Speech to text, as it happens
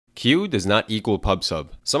Queue does not equal PubSub.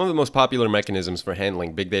 Some of the most popular mechanisms for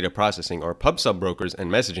handling big data processing are PubSub brokers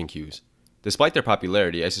and messaging queues. Despite their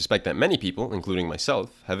popularity, I suspect that many people, including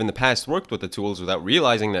myself, have in the past worked with the tools without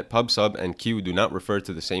realizing that PubSub and queue do not refer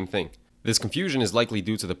to the same thing. This confusion is likely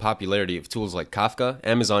due to the popularity of tools like Kafka,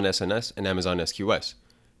 Amazon SNS, and Amazon SQS.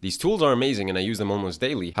 These tools are amazing and I use them almost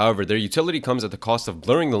daily, however, their utility comes at the cost of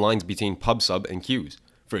blurring the lines between PubSub and queues.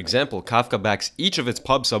 For example, Kafka backs each of its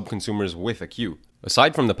PubSub consumers with a queue.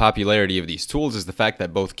 Aside from the popularity of these tools is the fact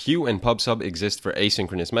that both queue and PubSub exist for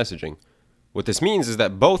asynchronous messaging. What this means is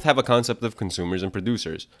that both have a concept of consumers and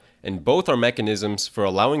producers, and both are mechanisms for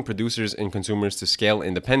allowing producers and consumers to scale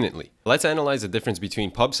independently. Let's analyze the difference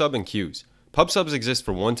between PubSub and queues. PubSubs exist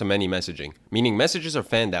for one-to-many messaging, meaning messages are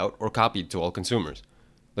fanned out or copied to all consumers.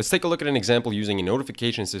 Let's take a look at an example using a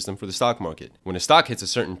notification system for the stock market. When a stock hits a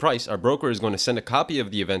certain price, our broker is going to send a copy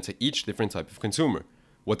of the event to each different type of consumer.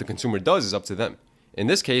 What the consumer does is up to them. In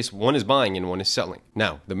this case, one is buying and one is selling.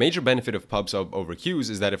 Now, the major benefit of PubSub over queues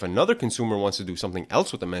is that if another consumer wants to do something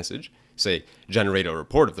else with the message, say, generate a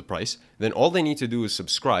report of the price, then all they need to do is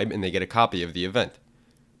subscribe and they get a copy of the event.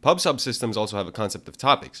 PubSub systems also have a concept of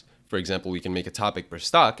topics. For example, we can make a topic per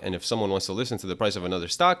stock, and if someone wants to listen to the price of another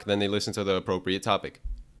stock, then they listen to the appropriate topic.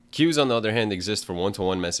 Queues, on the other hand, exist for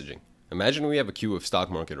one-to-one messaging. Imagine we have a queue of stock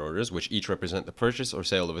market orders, which each represent the purchase or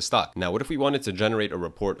sale of a stock. Now, what if we wanted to generate a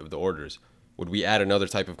report of the orders? Would we add another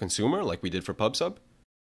type of consumer like we did for PubSub?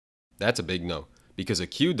 That's a big no, because a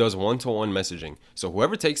queue does one-to-one messaging, so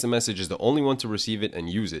whoever takes the message is the only one to receive it and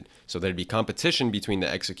use it, so there'd be competition between the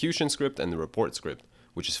execution script and the report script,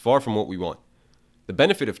 which is far from what we want. The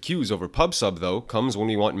benefit of queues over PubSub, though, comes when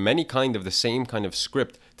we want many of the same kind of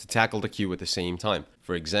script to tackle the queue at the same time.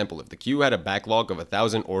 For example, if the queue had a backlog of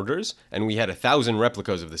 1,000 orders and we had 1,000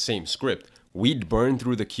 replicas of the same script, we'd burn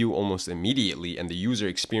through the queue almost immediately and the user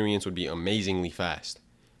experience would be amazingly fast.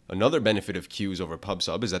 Another benefit of queues over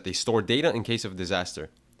PubSub is that they store data in case of disaster.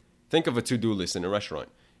 Think of a to-do list in a restaurant.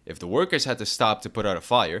 If the workers had to stop to put out a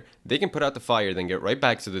fire, they can put out the fire then get right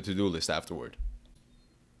back to the to-do list afterward.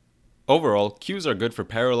 Overall, queues are good for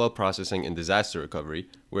parallel processing and disaster recovery,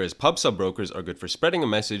 whereas PubSub brokers are good for spreading a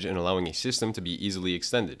message and allowing a system to be easily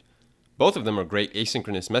extended. Both of them are great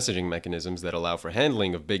asynchronous messaging mechanisms that allow for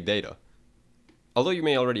handling of big data. Although you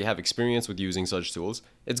may already have experience with using such tools,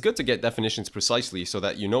 it's good to get definitions precisely so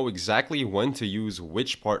that you know exactly when to use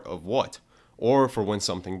which part of what, or for when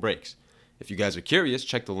something breaks. If you guys are curious,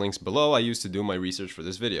 check the links below I used to do my research for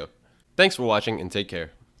this video. Thanks for watching and take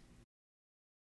care.